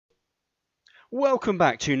Welcome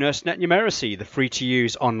back to NurseNet Numeracy, the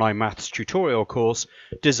free-to-use online maths tutorial course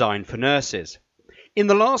designed for nurses. In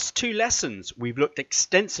the last two lessons, we've looked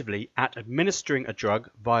extensively at administering a drug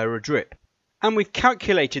via a drip, and we've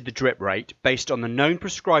calculated the drip rate based on the known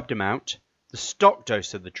prescribed amount, the stock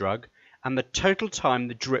dose of the drug, and the total time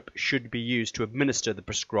the drip should be used to administer the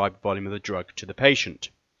prescribed volume of the drug to the patient.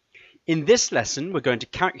 In this lesson, we're going to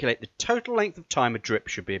calculate the total length of time a drip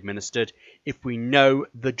should be administered if we know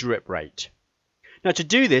the drip rate. Now, to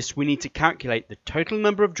do this, we need to calculate the total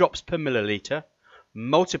number of drops per milliliter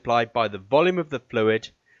multiplied by the volume of the fluid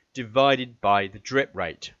divided by the drip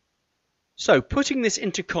rate. So, putting this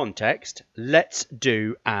into context, let's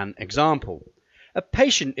do an example. A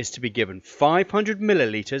patient is to be given 500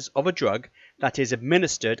 milliliters of a drug that is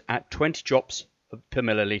administered at 20 drops per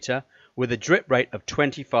milliliter with a drip rate of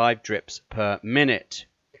 25 drips per minute.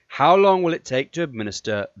 How long will it take to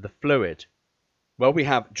administer the fluid? Well, we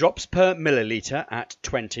have drops per milliliter at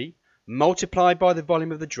 20 multiplied by the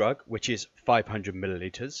volume of the drug, which is 500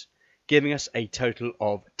 milliliters, giving us a total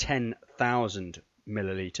of 10,000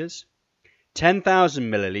 milliliters.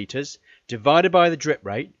 10,000 milliliters divided by the drip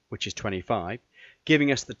rate, which is 25,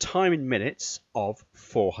 giving us the time in minutes of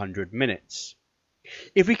 400 minutes.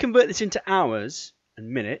 If we convert this into hours and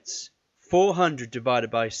minutes, 400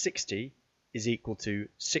 divided by 60 is equal to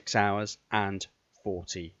 6 hours and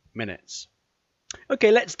 40 minutes.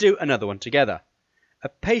 Okay, let's do another one together. A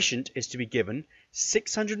patient is to be given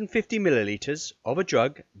 650 milliliters of a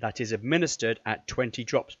drug that is administered at 20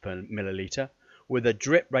 drops per milliliter with a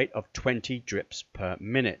drip rate of 20 drips per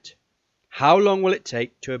minute. How long will it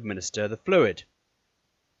take to administer the fluid?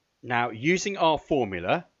 Now, using our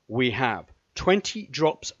formula, we have 20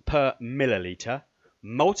 drops per milliliter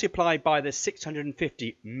multiplied by the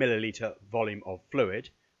 650 milliliter volume of fluid,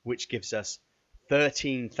 which gives us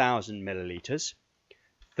 13,000 milliliters.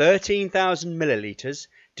 13,000 milliliters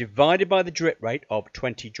divided by the drip rate of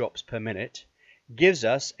 20 drops per minute gives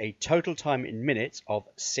us a total time in minutes of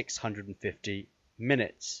 650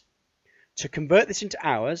 minutes. To convert this into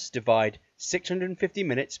hours, divide 650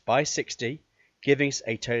 minutes by 60, giving us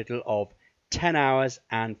a total of 10 hours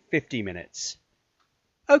and 50 minutes.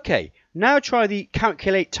 Okay, now try the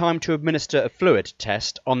Calculate Time to Administer a Fluid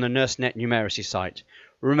test on the NurseNet Numeracy site.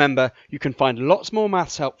 Remember, you can find lots more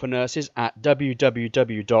maths help for nurses at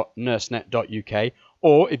www.nursenet.uk,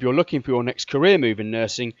 or if you're looking for your next career move in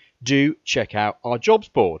nursing, do check out our jobs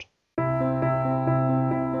board.